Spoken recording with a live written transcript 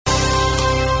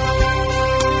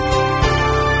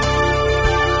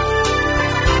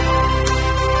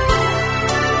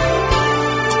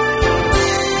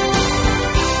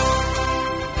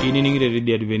ningire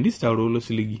Radio Adventist awlo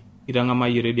siligi iranga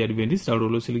mai Radio Adventist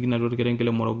awlo siligi na dot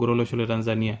kerengele Morogoro lo shule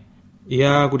Tanzania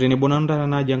ya kutene bonanda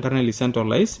na jankarne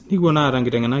licentralize nigona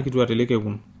rangitengana kitu ateleke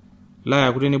kun la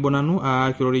ya kutene bonanu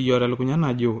a kirori yora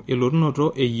lukunyana jo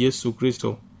elorunoto e Yesu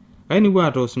Kristo aini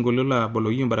gwato singolola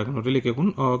bolo yimba rakno teleke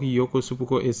kun o kiyoko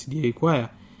supuko SDA kwaya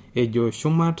ejo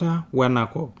shumata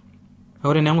wanako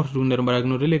awre nango tunder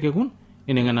barakno teleke kun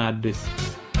enengana address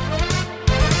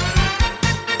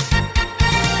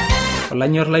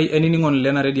Olanyor lai eniningon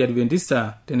lena Radio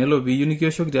Adventista tenelo bi unikio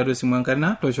shok diato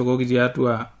simankarna to shoko diato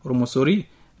a romosori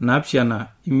napshana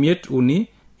imiet uni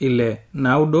ile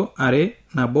naudo are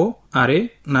nabo are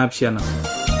napshana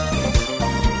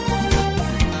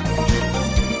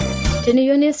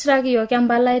Teniyoni sragio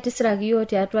kambala itisragio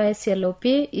tiatwa SLOP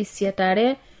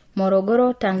isietare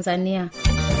Morogoro Tanzania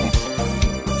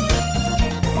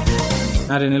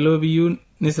Tenelo bi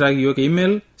nisragio ke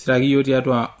email sragio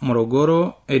tiatwa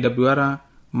morogoro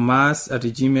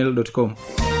awr@gmail.com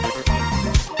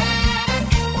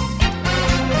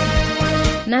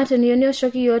na teniyoni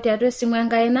shoki yote atwa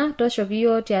simwangaina to shoki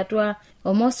yote atwa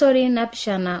omosori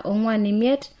napishana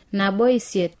ongwanimiet na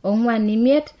boisiet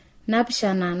ongwanimiet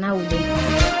napishana na udo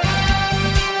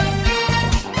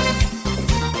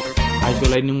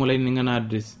Aishola ningola ningana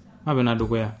address mabena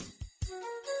dokoya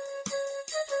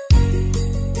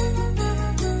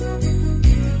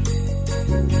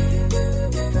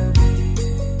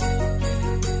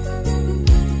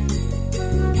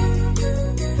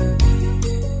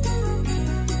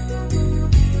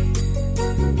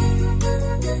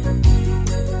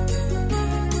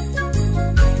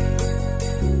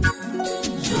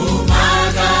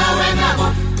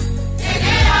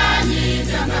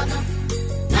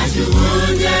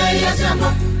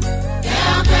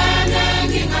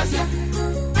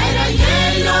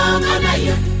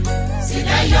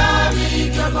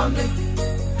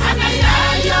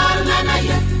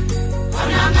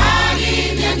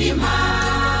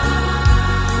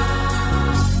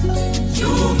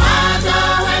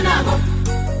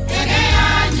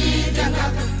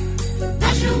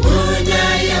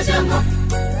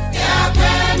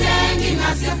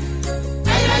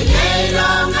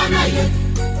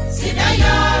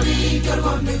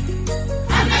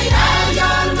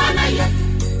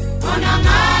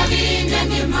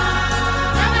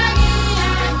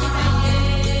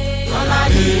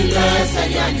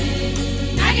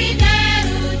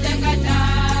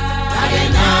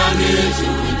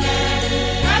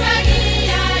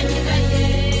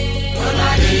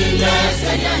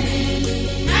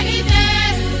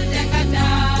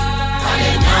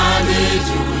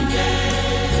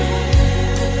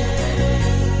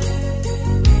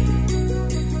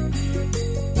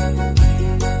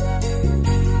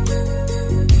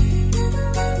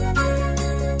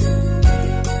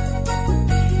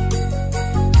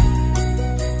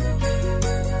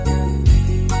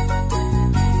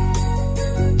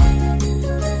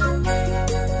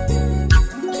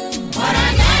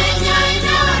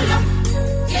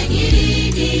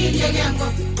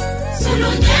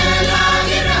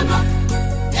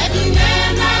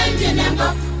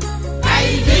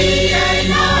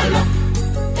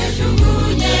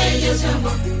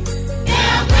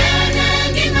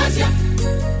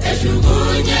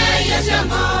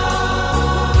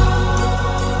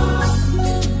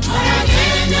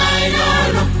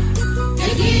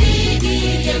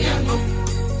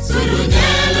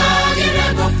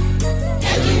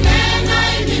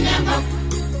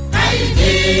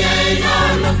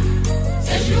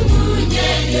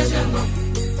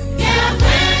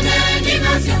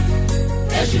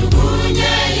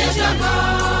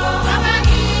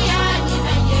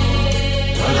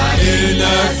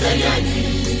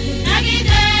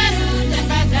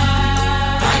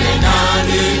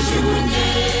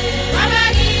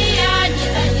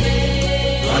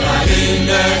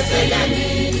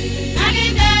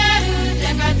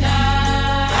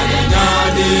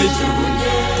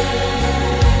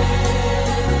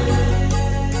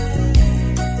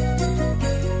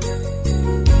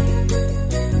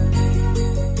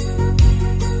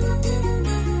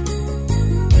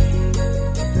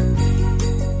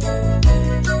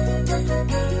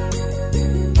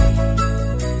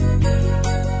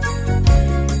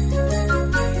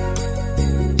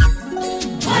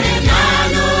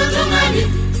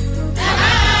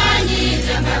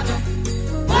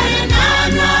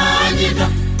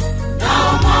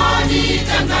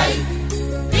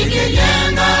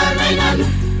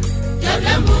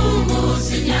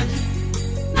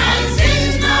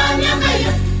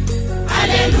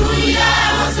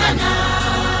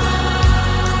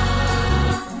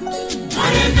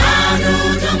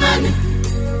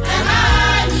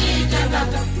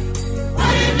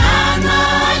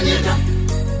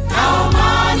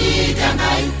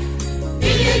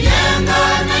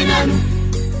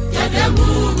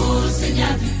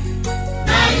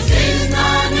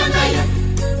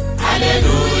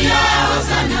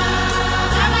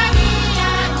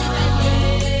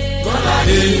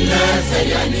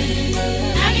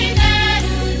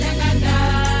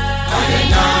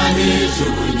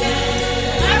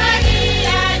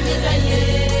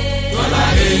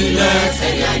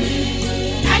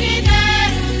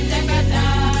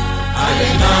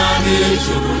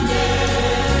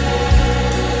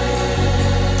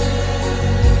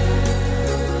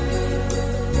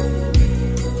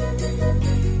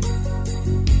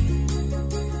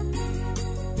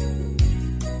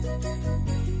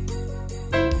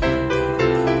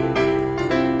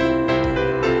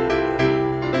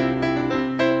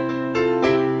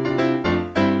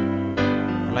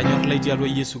tiatua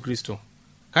Yesu Kristo.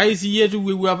 Kai siyetu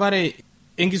wewe apare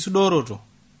enkisudoroto.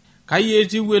 Kai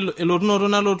etiu elotunoto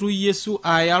nalotu Yesu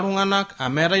aya iltung'anak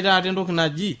ameetai taata entoki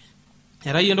naji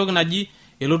erai entoki naji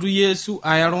elotu Yesu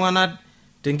aya iltung'anak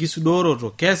tenkisudoroto.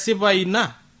 Kesipa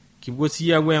ina kipuo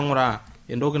sii apuo aing'uraa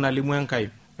entoki nalimu Enkai.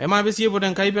 Emaape sii epuo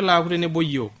Enkai pelo aaku tenebo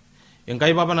iyiok.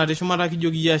 Enkai papa natii shumata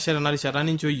kijoki iyie ashe tena rishata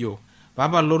nincho iyiok.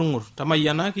 Papa lorng'ur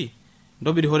tamayianaki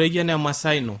ntobiri horeki enaa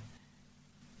emasaa ino.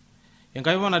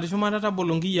 Enkai papa natii shumata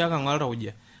tabolo nkiyiak ang'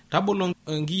 oltauja. Tabolo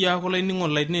nkiyiak olainining'o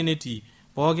lainei netii.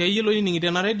 Pooki ayiolo nining'ito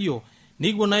ena redio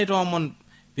nikipuo naa aitoomon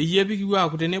peyie kipuo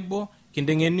aaku tenebo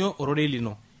kinteng'enio ororei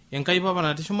lino. Enkai papa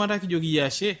natii shumata kijoki iyie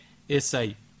ashe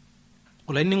esai.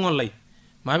 Olainining'o lai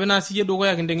maape naa siyie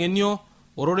dukuya kinteng'enio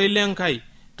ororei lenkai.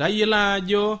 Tayiolo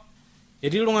ajo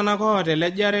etii iltung'anak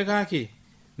ootelejare kake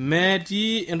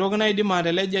metii entoki naidim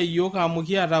ateleja iyiok amu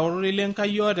kiata ororei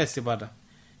lenkai oota esipata.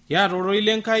 Kiata ororei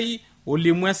lenkai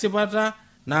olimu esipata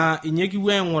na inye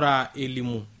kipuo aing'uraa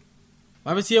elimu.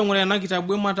 Maape sii aing'uraa ena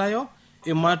kitabu Matayo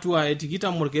ematua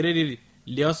etikitam orkereri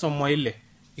liosomwa ile.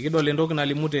 Ikidol entoki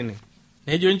nalimu tene.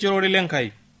 Nejo nche ororei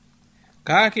lenkai.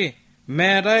 Kake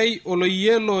meetai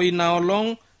oloyielo ina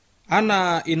olong'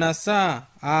 ana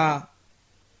inasaa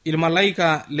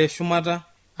ilmalaika le shumata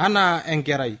ana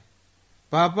enkerai.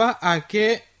 Papa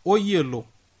ake oyielo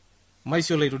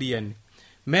maisho laituriani.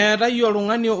 Meetai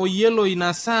oltung'ani oyielo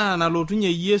ina saa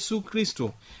nalotunye Yesu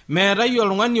Kristo. Meetai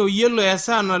oltung'ani oyielo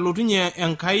esaa nalotunye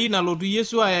Enkai nalotu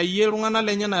Yesu ayayie iltung'anak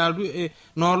lenye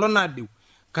noolong' nadiu.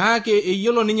 Kake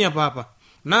eyielo ninye Papa.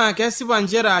 Naa kesipa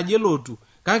njere aje lotu.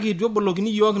 Kake itu ebolokini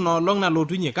iyiok noolong'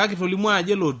 nalotunye. Kake tolimu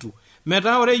aje lotu.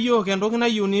 Metaa ore iyiok entoki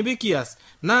nayieuni pikias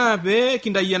naa pee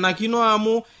kintayianakino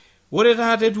amu ore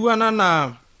taata etiu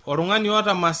anaa oltung'ani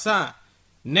oota masaa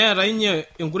neeta inye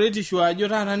enkuretisho ajo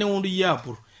taata neudu iyie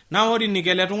apur. Naa ore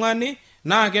nikele tung'ani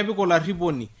naa kepik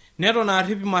olarriponi. Neton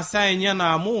arrip masaa enye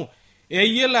na amu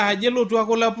eyiolo aje lotu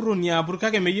ake olapurroni apur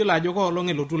kake meyiolo ajo koolong'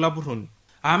 elotu lapurroni.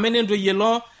 Amen entu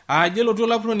eyiolo aje lotu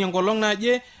olapurroni enkolong'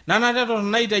 naje nanateton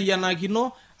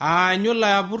naitayianakino aanyu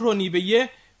lapurroni peyie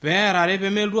peerare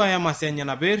pemelotu aya masaa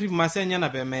enyena peerrip masaa enyena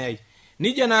pemeyai.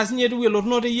 Nija naa sinye etiu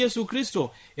elotunoto Yesu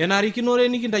Kristo enarikinore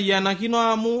nikintayianakino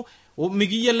amu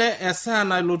mikiyiolo esaa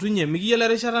nalotunye, mikiyiolo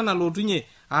erishata nalotunye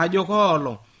ajo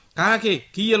koolong'. Kake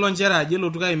kiyiolo njere aje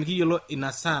lotu kake mikiyiolo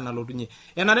ina saa nalotunye.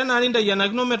 Enare naa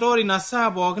nintayianakino metaa ore ina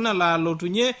saa pookin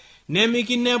nalotunye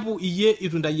nemikinepu iyie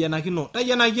itu intayianakino.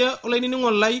 Tayianakie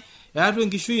olainining'o lai eatua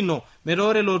enkishui ino metaa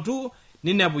ore lotu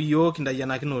ninepu iyiok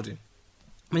intayianakinote.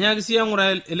 Menyaki sii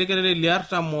aing'uraa ele kereri le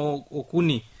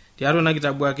 43 tiatua ina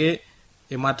kitabu ake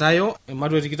Matayo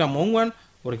ematua etikitam oong'uan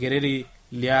orkereri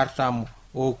le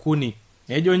 43.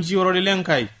 Nejo nchi ororei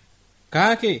lenkai.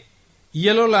 Kake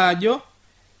iyiolo ajo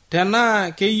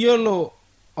tenaa keyiolo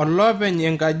olopeny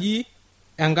enkaji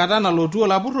enkata nalotu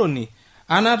olapurroni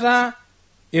anata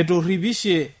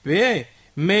etorripishe pee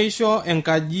meisho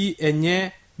enkaji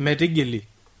enye metigili.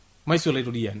 Maisho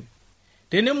laituriani.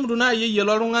 Tenemutu naa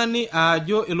eyiolo oltung'ani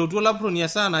ajo elotu olapurroni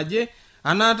esaa naje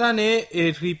anata ne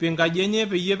errip enkaji enye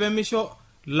peyie pemisho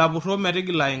lapurro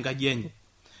metigila enkaji enye.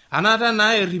 Anata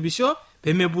naa erripisho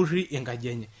pemepurri enkaji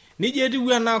enye. Nija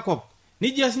etiu enakop.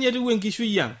 Nija sinye etiu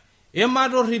enkishui ang'.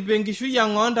 Ematorrip enkishui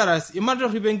ang' ontaras,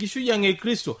 ematorrip enkishui ang'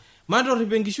 Kristo,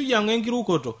 matorrip enkishui ang'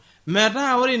 enkirukoto.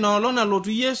 Metaa ore ina olong'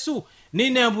 nalotu Yesu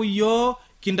ninepu iyiok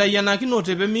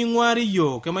kintayianakinote peming'uari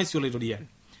iyiok emaisho laituriani.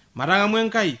 Matang'amu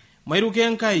Enkai, mairuke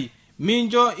Enkai,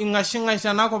 mincho ing'ashing'ash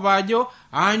tenakop ajo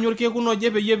aanyu orkekun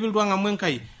oje peyie piltu ang'amu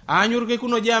Enkai. Aanyu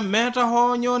orkekun oje meeta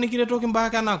hoo nyoo nikiretoki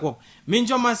mbaaka enakop.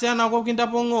 Mincho masaa enakop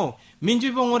kintapong'oo. Mincho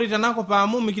ipong'ori tenakop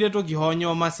amu mikiretoki hoo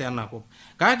nyoo masaa enakop.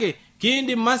 Kake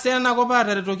kiindim masaa enakop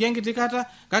ataretoki enkiti kata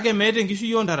kake meeta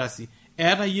enkishui ontarasi.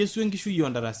 Eeta Yesu enkishui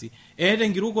ontarasi. Eeta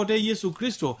enkirukoto Yesu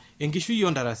Kristo enkishui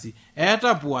ontarasi.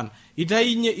 Eeta puan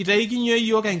itaikinyo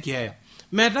iyiok enkeeya.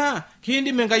 metaa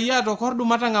kiindim Enkai atokordu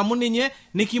matang'amu ninye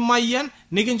nikimayian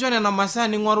nikincho nena masaa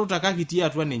ning'oruta kitii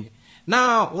atua ninye.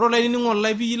 Naa ore olainining'oni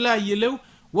lai piilo ayiolou,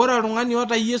 ore oltung'ani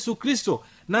oota Yesu Kristo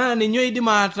naa ninye oidim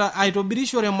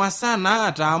aitobirishore masaa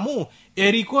naata amu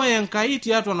erikoo Enkai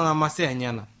tiatua nena masaa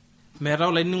enyenak. Metaa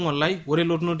olainining'oni lai, ore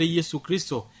elotunoto e Yesu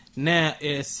Kristo naa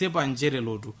esipa njere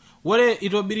elotu. Ore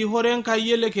itobirishore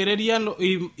Enkai ele kererian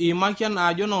imakian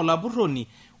ajo na olapurroni,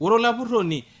 ore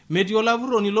olapurroni metii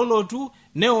olapurroni lolotu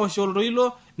neosh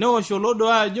oltoilo neosh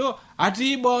olodo ajo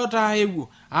atii boo taa aewuo,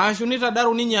 ashu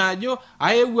nitadaru ninye ajo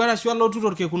aewuo arashu alotu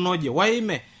torkekun oje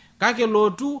waime, kake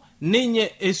lotu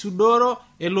ninye esudoro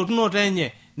elotunoto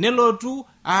enye, nelotu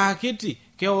akiti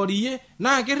keorie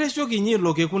naa kereshoki ninye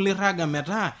ilo kekun lirraga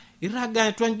metaa irraga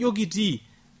atua njo kitii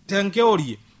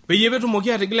tenkeorie peyie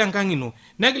petumoki atigila enkang' ino,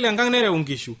 negil enkang' nereu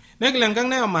nkishu, negil enkang'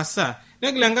 neya masaa,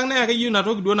 negil enkang' neya akeyie ina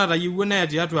toki duo natayiewua neya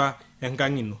tiatua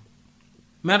enkang' ino.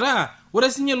 Metaa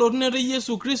ore sinye elotunoto e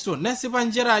Yesu Kristo nesipa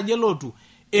njere ajo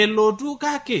elotu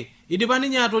kake idipa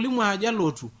ninye atolimu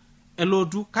ajo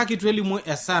elotu kake itu elimu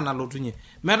esaa nalotunye.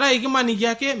 Metaa ikimaniki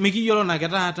ake mikiyiolo nake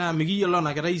taata, mikiyiolo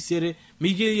nake taisere,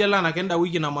 mikiyiolo nake enda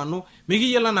wiki namanu,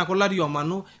 mikiyiolo nake olari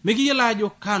omanu, mikiyiolo ajo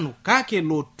kanu, kake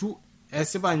elotu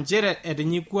esipa njere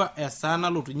etinyikua esaa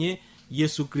nalotunye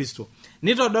Yesu Kristo.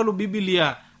 Nitodolu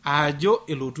Biblia ajo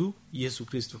elotu Yesu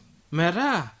Kristo.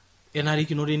 Metaa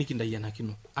enarikinore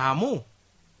nikindayianakino amu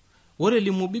ore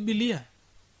limu Biblia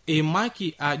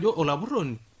eimaki ajo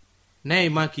olapurroni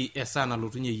neimaki esaa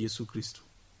nalotunye Yesu Kristo.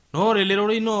 Nore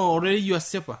lerore ino oreyo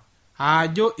sepa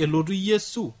ajo elotu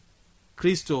Yesu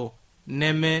Kristo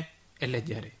neme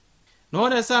elejare.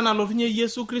 Nore esaa nalotunye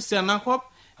Yesu Kristo enakop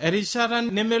erishata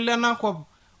nemele enakop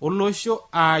olosho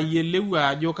ayieleu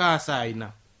ajo kaa saa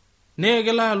ina.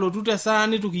 Negela alotu tesaa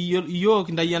nitu iyiok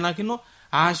indayianakino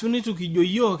ashu nitu kijo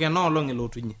iyiok enoolong'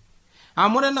 elotunye.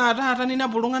 Amu ore naa taata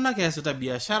ninepu iltung'anak eesita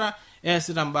biashara,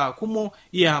 eesita mbaa kumok,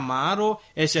 iamaaro,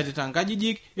 eshetita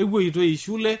nkajijik, epuoitoi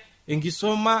shule,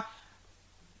 enkisoma,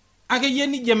 akeyie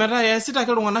nijia metaa eesita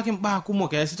ake iltung'anak mbaa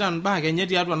kumok, eesita mbaa kenye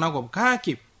tiatua enakop,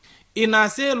 kake ina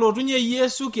saa elotunye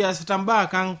Yesu kiasita mbaa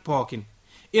kang' pookin.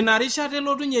 Ina rishata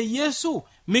elotunye Yesu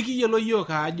mikiyiolo iyiok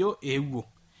ajo eewuo.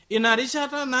 Ina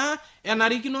rishata naa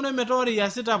enarikinore metaa ore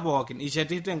iasita pookin,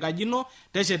 ishetita enkaji ino,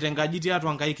 teshet enkaji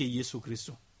tiatua nkaik e Yesu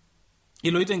Kristo.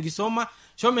 Iloito enkisoma,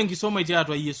 shomo enkisoma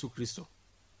tiatua Yesu Kristo.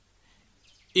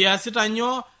 Iasita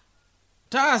nyoo,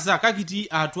 taasa kakitii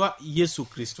atua Yesu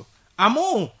Kristo.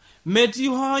 Amu metii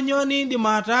honyo nindim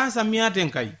ataasa miata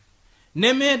Enkai.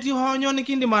 Nemetii honyo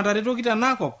nikindim ataretoki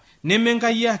tenakop neme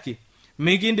Enkai ake.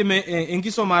 Mikindim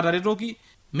enkisoma ataretoki,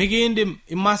 mikindim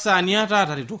imasaa niata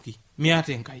ataretoki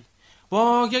miata Enkai.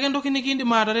 Pooki ake entoki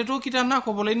nikindim ataretoki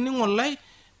tenakop olainining'oni lai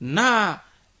naa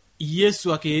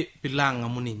Yesu ake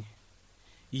pilang'amu ninye.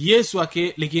 Yesu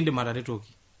ake likindim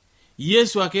ataretoki.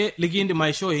 Yesu ake likindim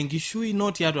aishoo enkishui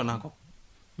ino tiatua enakop.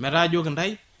 Metaa ajoki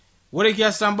ntai, ore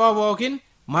kiasita mbaa pookin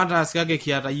mataas kake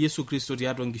kiata Yesu Kristo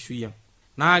tiatua enkishui ang'.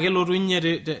 Naa kelotu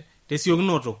ninye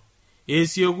tesiokinoto.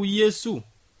 Esieku Yesu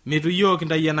mitu iyiok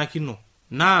indayianakino.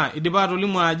 Naa idipa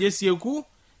atolimu ajo esieku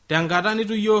tenkata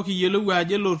nitu iyiok iyiolou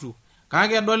ajo elotu.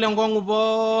 Kake edol enkong'u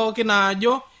pookin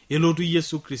ajo elotu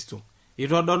Yesu Kristo.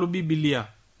 Itodolu Biblia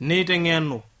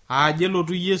neiteng'enu ajo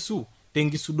elotu Yesu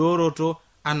tenkisudoroto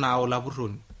anaa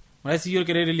olapurroni. Ore sii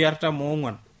orkereri le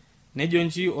 44 nejo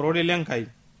nchi orore lenkai,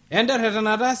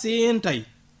 enterretenata sii intai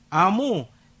amu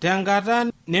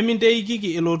tenkata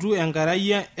neminteikiki elotu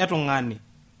enkarayia etung'ani.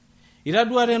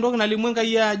 Itaduate entoki nalimu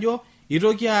Enkai ajo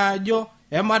itoki ajo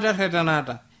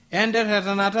ematerretenata,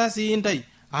 enterretenata sii intai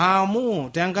amu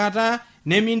tenkata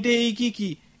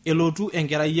neminteikiki elotu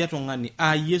enkerai etung'ani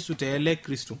Yesu teele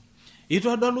Kristo.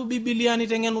 Itodolu Biblia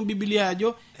niteng'enu Biblia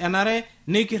ajo enare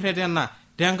nikirretena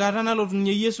tenkata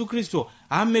nalotunye Yesu Kristo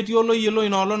amu metii oloyiolo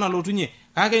inoolong' nalotunye,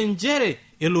 kake njere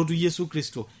elotu Yesu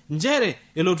Kristo, njere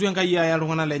elotu Enkai aya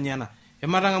iltung'anak lenyena.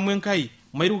 Ematang'amu Enkai,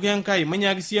 mairuko Enkai,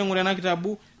 mainyaaki sii eng'ure ena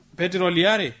kitabu Petro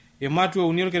liare Ematua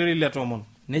 3:10.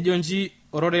 Nejo nchi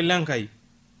orore lenkai,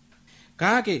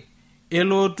 kake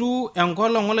elotu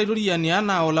enkolong' olaituriani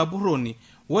anaa olapurroni,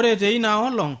 ore teina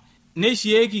olong'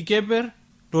 neishieki keper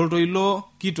toltoilo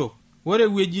kitok, ore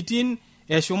wuejitin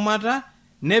eshumata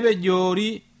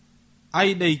nepejoori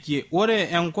aidaikie, ore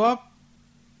enkop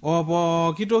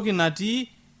opooki toki natii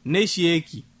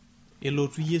neishieki.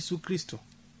 Elotu Yesu Kristo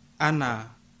anaa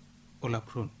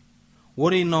olapurroni.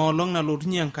 Ore ina olong'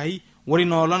 nalotunye Enkai, ore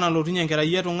ina olong' nalotunye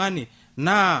enkerai etung'ani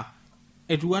naa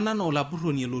etiu anaa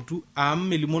olapurroni elotu amu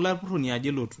melimu olapurroni ajo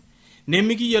elotu.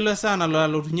 Nemikiyiolo esaa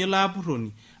nalotunye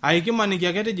olapurroni, aikimaniki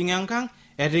ake tijing'a enkang'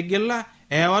 etigila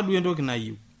eewa duo entoki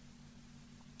nayieu.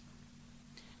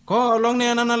 koolong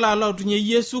naa ena nalo alautunye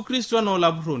Yesu Kristo anaa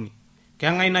olapurroni.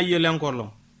 Keng'ae nayiolo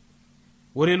enkolong?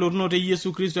 Ore elotunoto e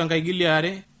Yesu Kristo enkaigili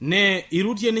are nee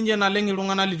irutie ninche naleng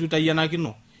iltung'anak litu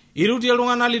itayianakino, irutie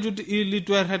iltung'anak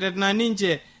litu erretena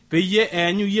ninche peyie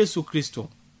eanyu Yesu Kristo.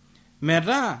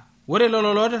 Metaa ore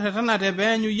lelo looterretenate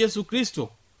peanyu Yesu Kristo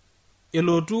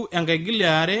elotu enkaigili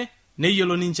are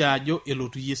neyiolo ninche ajo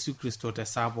elotu Yesu Kristo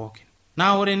tesaa pookin.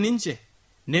 Naa ore ninche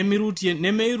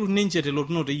nemeirut ninche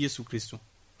telotunoto e Yesu Kristo.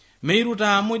 Meirut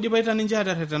amu idipaita ninche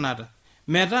aterretenata.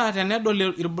 Metaa tenedol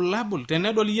irbulabul,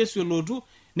 tenedol Yesu elotu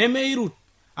nemeirut.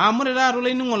 Amu ore taata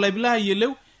olainining'o lai pilo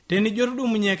ayiolou, tenijo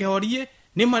tudumunye kewarie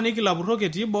nimaniki lapurrok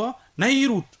etii boo naa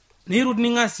irut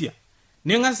ning'asia.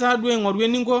 Ning'asa duo aing'oru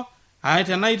eninko,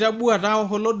 tenaa itabua taa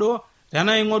holodo,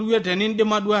 tenaa ing'orue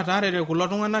tenindima duo ataarere kulo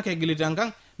tung'anak egilita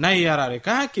enkang naa iyarare.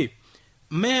 Kake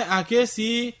mee ake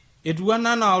sii etiu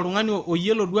anaa oltung'ani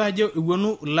oyiolo duo ajo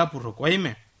ewuonu ilapurrok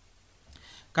oime.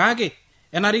 Kake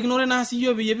enarikinore naa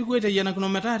siiyio peyie piku aitayianakino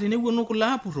metaa tenewuonu kulo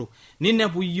apurrok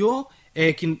ninepu iyiok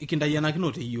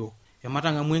kintayianakino te iyiok.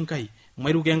 Ematang'amu Enkai,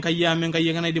 mairuko Enkai amu Enkai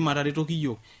ake naidim ataretoki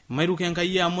iyiok. Mairuko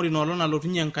Enkai amu ore inoolong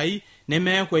nalotunye Enkai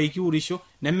nemeeku aikiurisho,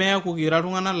 nemeeku kira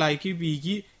iltung'anak laa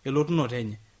kipiiki elotunoto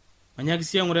enye. Manyaki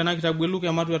sii aing'ura ena kitabu e Luka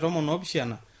ematua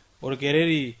 17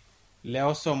 orkereri le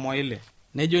 16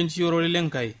 nejo nchi orore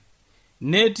l'Enkai.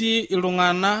 Netii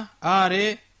iltung'anak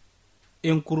are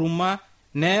enkuruma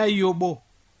neyai obo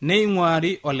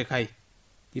neing'uari olikae.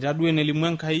 Itadua enelimu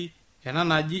Enkai ena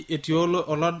naji etii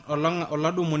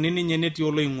oladumuni ninye netii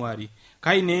oloing'uari.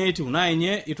 Kai nee etiu naa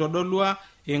inye itodolua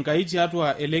Enkai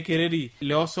tiatua ele kereri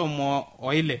le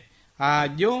 16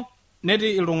 ajo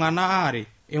netii iltung'anak are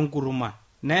enkuruma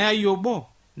neyai obo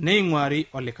neing'uari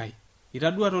olikae.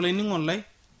 Itadua tolainining'o lai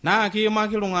naa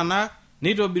kiimaki iltung'anak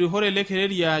neitobirihore ele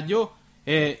kereri ajo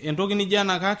entoki nijo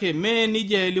ena kake mee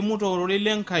nija elimu toorore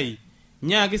l'Enkai.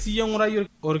 Nyaaki siyie ng'urai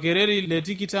orkereri le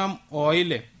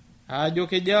 22 ajo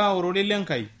kejaa orore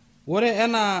l'Enkai. Ore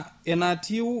enaa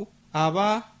enatiu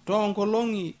apa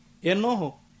toonkolong'i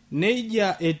Enoho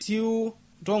neija etiu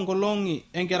toonkolong'i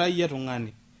enkerai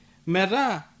etung'ani.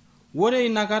 Metaa ore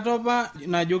inakata apa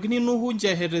najokini Nuhu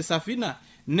nchehet esafina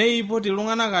neipot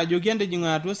iltung'anak ajoki entijing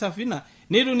atua esafina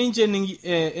nitu ninche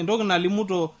entoki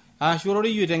nalimuto ashu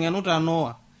ororei oiteng'enuta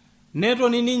Noa.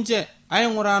 Netoni ninche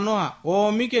aing'uraa Noa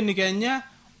oomikeni Kenya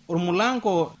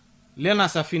ormulango lena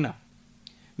safina.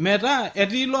 Metaa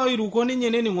etii loiruko ninye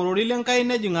nening'orori l'Enkai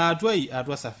nejing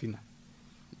atua safina.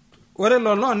 Ore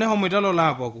lolo nehomoita lolo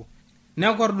apoku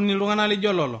nekorduni iltung'anak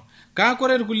lijo lolo. Kake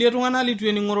ore irkulie tung'anak litu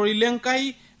ening'orori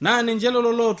l'Enkai naa ninche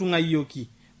lolo lootung'ayioki.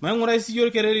 Maing'urai siyie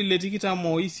orkereri le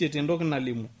 28 entoki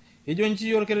nalimu. Ejo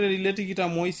nchi orkereri le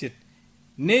 28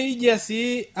 neija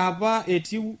sii apa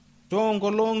etiu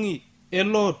toonkolong'i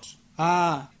Elot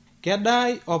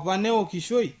kedai opa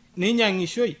neokishoi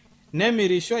ninyang'ishoi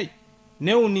nemirishoi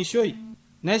neunishoi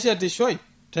neshetishoi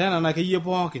tena nakeyie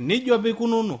pookin nijo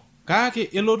pikununo. Kake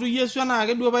elotu Yesu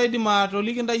enaake duo paidim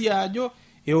atoliki ntai ajo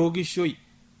eokishoi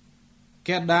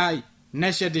kedai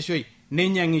neshetishoi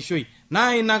ninyang'ishoi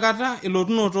naa inakata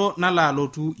elotunoto nalo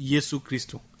alotu Yesu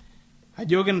Kristo.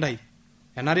 Ajoki ntai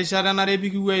enarishata enare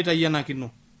pikipuo aitayianakino.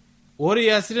 Ore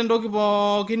iasita entoki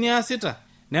pookin niasita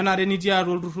nenare nitii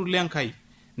atua olturrur l'Enkai,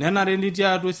 nenare nitii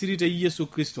atua esirit e Yesu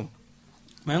Kristo.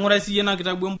 Maing'urai siyie ena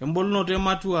kitabu embolunoto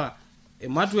ematua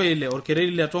 6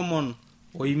 orkereri le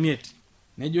 15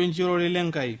 nejo nchi orore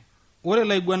l'Enkai. Ore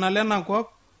laiguanak lenakop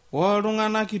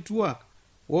oltung'anak kituak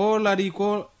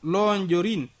olariko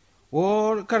loonjorin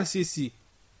orkarsisi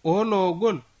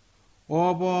oloogol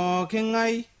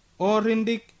opooking'ai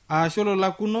orindik ashu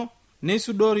lolakuno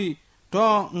neisudori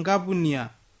too nkapunia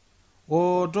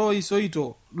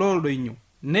toisoito loldoinyo.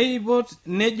 Neipot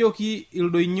nejoki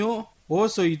ildoinyo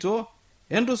osoito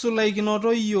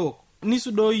entusulaikinoto iyiok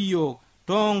nisudoo iyiok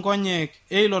too nkonyek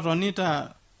eilo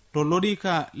tonita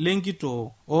tolorika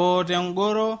lenkitoo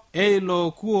tengoro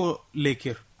eilo kuo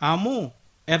lekir. Amu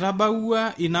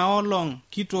etabawua inaolong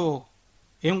kitoo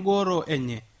engoro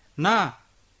enye naa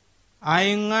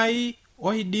aing'ai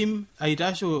oidim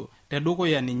aitasho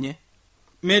tedukuya ninye.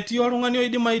 Metii oltung'ani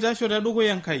oidim aitasho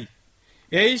tedukuya Enkai.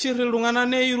 Eishir iltung'anak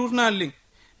neirut naleng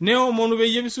neomonu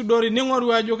peyie pisudori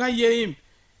ning'oru ajo kai eim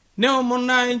neomonu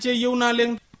naa enche eyieu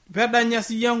naleng pedanya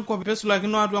siyie enkop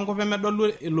pesulakino atua enkop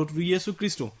pemedolu elotu Yesu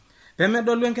Kristo,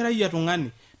 pemedolu enkerai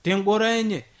etung'ani tengoro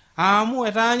enye amu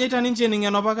etaanyaita ninche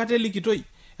ning'en apa kata elikitoi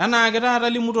enaa taata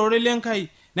limu torore l'Enkai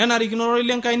nenarikino orore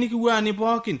l'Enkai nikiwuani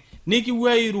pookin nikipuo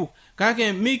airuk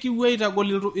kake mikipuo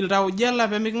aitagol iltaujala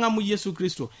pemiking'amu Yesu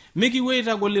Kristo, mikipuo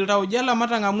aitagol iltaujala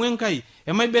matang'amu Enkai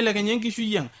emaibelekenya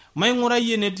enkishui ang',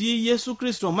 maing'urayie netii Yesu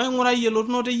Kristo, maing'urayie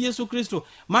lotunoto Yesu Kristo,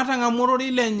 matang'amu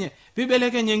ororei lenye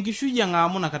pibelekenya enkishui ang'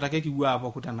 amu nakata ake kipuo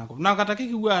aapuku tenakop, nakata ake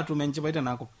kipuo aatum enchipai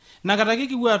tenakop, nakata ake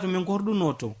kipuo aatum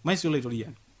enkordunoto maisolo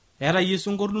itorian. Eeta Yesu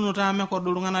enkordunoto amu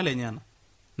ekordu iltung'anak lenyana.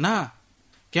 Naa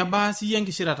kebaa siyie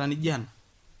enkishirata nijo ena?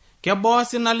 Kebaa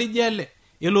osina lijo ele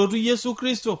elotu Yesu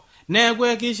Kristo neeku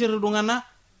ekishir iltung'anak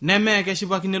nemee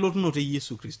keshipakino elotunoto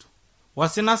Yesu Kristo.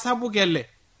 Osina sapuk ele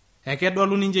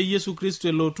ekedolu ninche Yesu Kristo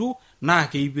elotu naa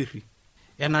keipirri.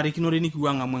 Enarikinore nikipuo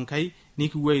ang'amu Enkai,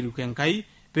 nikipuo airuko Enkai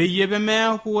peyie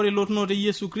pemeeku ore elotunoto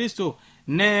Yesu Kristo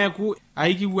neeku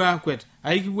aikipuo akwet,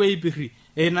 aikipuo aipirri,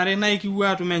 enare naa ikipuo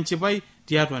atum enchipai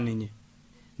tiatua ninye.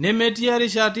 Nemetii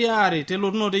erishata are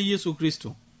telotunoto Yesu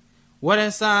Kristo.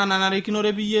 Ore saa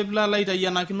nanarikinore piyie pilala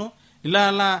aitayianakino,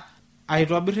 ilala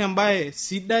aitobirr embaye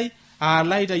sidai,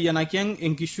 ala aitayianaki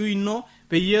enkishui ino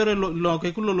peyie ore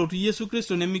lokekun lolotu Yesu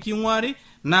Kristo nemiking'uari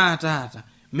naa taata.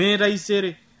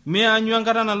 Meetaisere, meanyu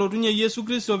enkata nalotunye Yesu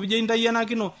Kristo peyie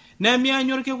intayianakino,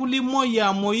 nemianyu orkekun limoi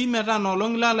amoi metaa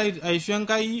nolong ilala aisho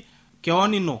Enkai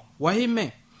keon ino,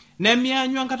 waime.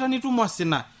 Nemianyu enkata nitum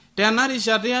osina.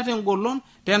 Tenarishata iyata engolon,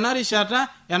 tenarishata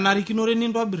enarikinore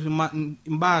nintobirr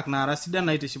imbaak naara sidan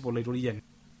naitiship olaitoriani.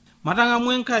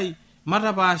 Matang'amu Enkai,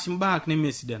 matapaash imbaak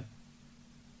nemesidan.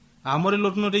 Amu ore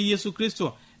elotunoto Yesu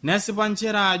Kristo nesipa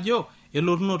nchere ajo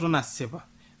elotunoto nasipa.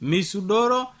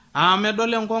 Misudoro amu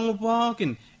edol enkong'u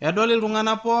pookin, edol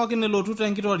iltung'anak pookin elotu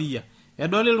tenkitoria,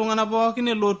 edol iltung'anak pookin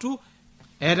elotu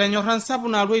eeta enyorran sapuk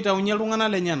nalotu aitaunye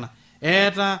iltung'anak lenyana,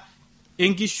 eeta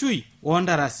enkishui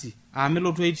oondarasi amu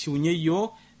elotu aishiunye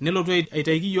iyiok, nelotu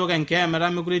aitaiki iyiok enkeeya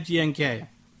metaa mekure etii enkeeya.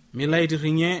 Milo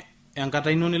aitirring'ie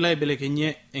enkata ino nilo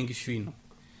aibelekenyie enkishui ino.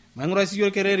 Maing'ura siyie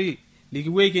orkereri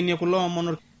likipuo aikenie kulo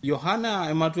omon Yohana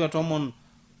ematua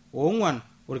 14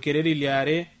 orkereri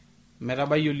liare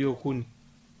metabai oliokuni.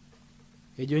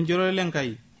 Ejo njoro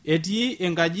Lenkai, etii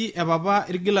enkaji epapa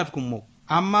irgilat kumok,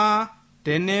 ama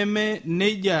teneme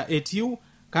neija etiu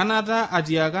kanata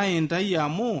atiaka intai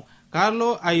amu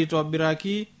kalo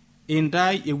aitobiraki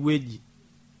intai ewueji.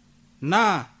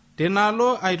 Naa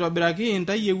tenalo aitobiraki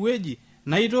intai ewueji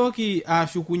naitoki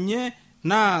ashukunye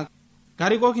naa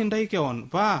karikoki intai keon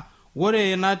paa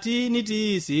ore enatii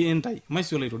nitii sii intai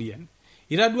maisolo itoriani.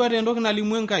 Itaduate entoki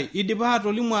nalimu Enkai, idipa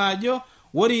atolimu ajo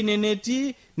ore ine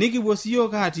netii nikipuo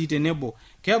siyiok atii tenebo.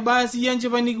 Kebaa siyie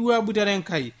enchipai nikipuo aboitare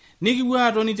Enkai, nikipuo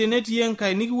atoni tenetii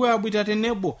Enkai, nikipuo aboita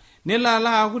tenebo, nelo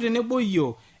aaku tenebo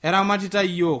iyiok, eramatita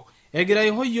iyiok, egira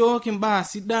aisho iyiok imbaa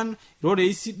sidan,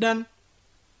 irorei sidan,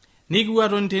 nikipuo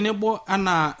atoni tenebo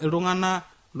anaa iltung'anak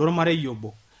lormarei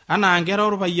obo, anaa nkera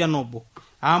orpayian obo.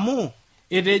 Amu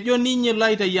etejo ninye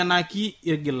laitayianaki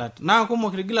irgilat, naa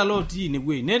kumok irgilat lotii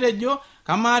inewueji. Netejo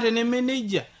kamaa teneme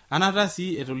neija anata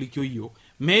sii etolikio iyiok.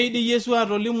 Meidi Yesu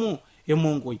atolimu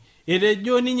emongoi.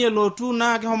 Etejo ninye lotu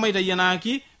naa kehomo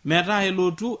aitayianaki metaa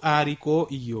elotu aarikoo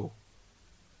iyiok.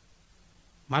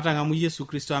 Matang'amu Yesu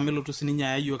Kristo amu elotu sininye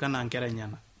aya iyiok anaa nkera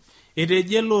enyana.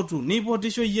 Etejo elotu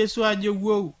nipotisho Yesu ajo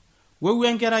wou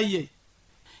enkerai ai.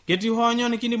 Ketii honyo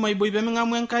nikindim aiboi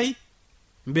peming'amu Enkai?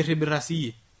 Mbirribirra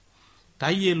siyie.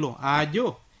 Tayiolo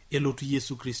ajo elotu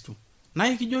Yesu Kristo. Na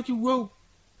ikijoki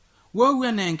wou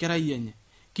enaa enkerai enye.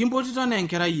 Kimpotito enaa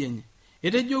enkerai enye.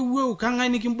 Etejo wou kang'ai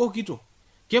nikimbokito.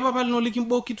 Kepapa lino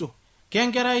likimbokito.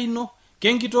 Kenkerai ino,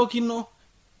 kenkitok ino,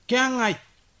 keng'ai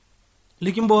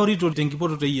likimboorito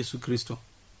tenkipototo Yesu Kristo.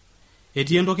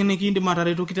 Etii entoki nikindim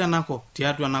ataretoki tenakop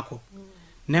tiatua enakop.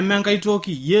 Neme enkai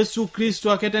toki, Yesu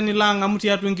Kristo ake tenilo ang'amu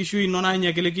tiatua enkishui ino naa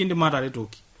ninye kindim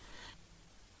ataretoki.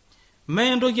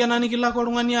 Mee entoki ena nikilako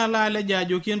oltung'ani ala aleja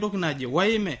ajoki entoki naje,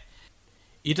 waime.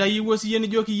 Itayiwuo siyie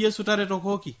nijoki Yesu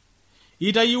taretokoki.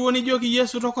 Itayiwuo nijoki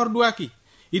Yesu tokorduaki.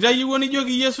 Itayiwuo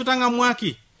nijoki Yesu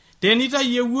tang'amuaki.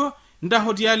 Tenitayiewuo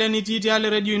ndaho tiale nitii tiale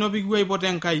redio ino pikipuo aipote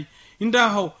Enkai.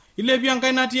 Ndaho ilepia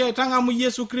Enkai natii tang'amu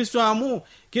Yesu Kristo amu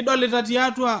kidolita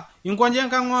tiatua inkonje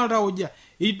enkang' oltauja.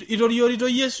 Itoriorito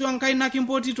Yesu Enkai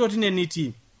nakimpotito tine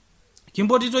nitii.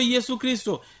 Kimpotito Yesu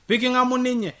Kristo piking'amu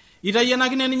ninye.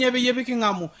 Itayianakine ninye peyie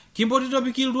piking'amu. Kimpotito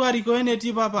pikiltu ariko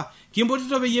enetii papa.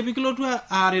 Kimpotito peyie pikilotu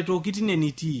aretoki tine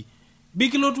nitii.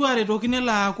 Bikilotu aretoki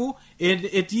nelaaku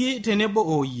etii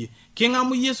tenebo oyie.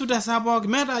 King'amu Yesu tesaa pooki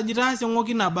meeta ajitaas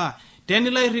eng'oki naba.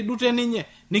 Tenilo airridu teninye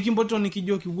nikimpotito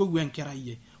nikijoki wou enkerai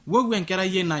ai. Wou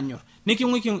enkerai ai nanyor.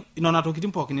 Niking'uiki nona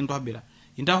tokitin pookin nintobira.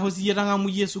 Intaho siyie tang'amu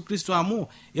Yesu Kristo amu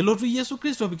elotu Yesu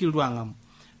Kristo pikiltu ang'amu.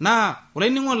 Naa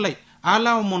olainining'oni lai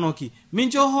ala omonoki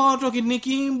mincho hoo toki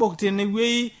nikimbok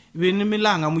tenewuei venimilo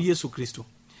ang'amu Yesu Kristo.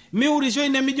 miurisho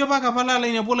ine mijo paka palala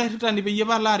ine pola irritani peyie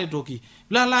palare toki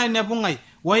lala ine pungai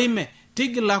waime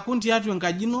tigila kunti atu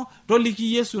enkajino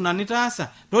toliki Yesu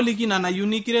nanitaasa toliki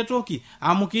nanayuni kiretoki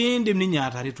amu kiindim ninye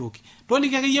ataretoki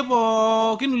toliki akeyie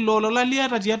pookin lolola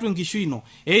liata tiatu enkishui ino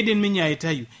eidim ninye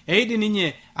aitayu eidim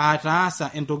ninye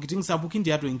ataasa entokiting sapukin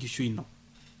tiatu enkishui ino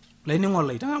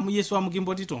laining'olo amu Yesu amu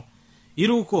kimpotito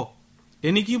iruko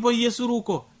tenikipo Yesu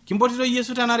ruko kimpotito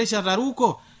Yesu tanarishata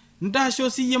ruko ntasho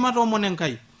siyie matoomon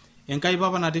enkai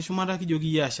papa natii shumata kijoki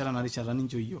iyie ashara narishata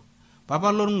nincho iyiok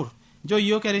papa lorng'ur ncho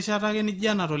iyiok erishata ake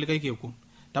nijana tolikai kekun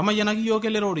tamayianaki iyiok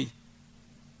elerorei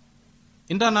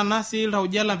intanana sii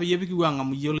iltaujala peyie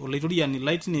pikiwuang'amu iyiok olaitoriani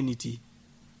laitineni etii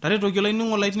taretoki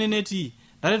olainining'o laitineni etii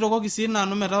taretokoki sii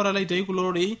nanu metaa ore laitai kulo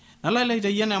rorei nalo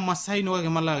laitai enaa emasaa ino kake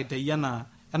mala aitai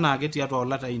enaake tiatua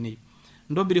olata ainei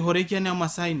ntobiri horeki enaa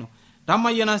emasaa ino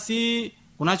tamayiana sii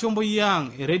kuna chomboi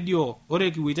yang eredio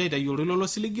ore kiwita aitayu oltoilo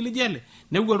siligi lijele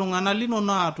nepuo iltung'anak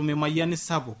linono aatum emayiani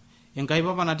sapuk enkai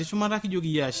papa natii shumata kijoki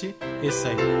iyie ashe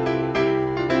esai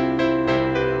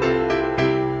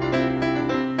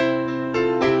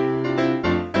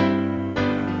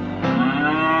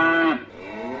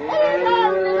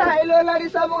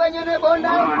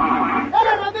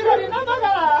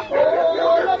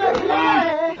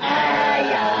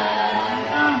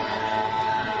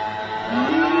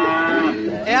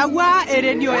Eawua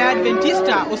eredio ya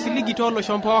Adventista osiligi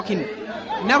tolosho pookin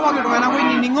nepoki iltung'anak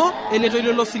oinining'o ele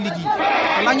toilo siligi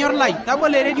olanyor lai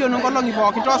tabolo eredio nonkolong'i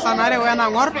pookin toosanare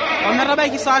wenang'or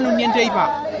ometabaiki saa uni enteipa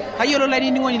tayiolo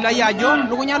lainining'oni lai ajo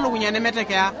lukunya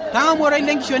nemetekea tang'amu oroi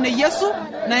lenkishon e Yesu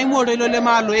naimu oltoilo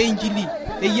lemaalo e injili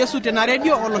e Yesu tena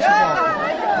redio olosho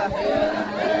pookin.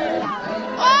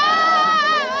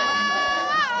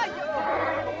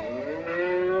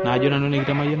 Najo nanu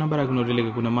nikitamayiana barakinoto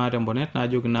leke kuna maata mbonet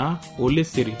najoki naa ole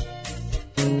siri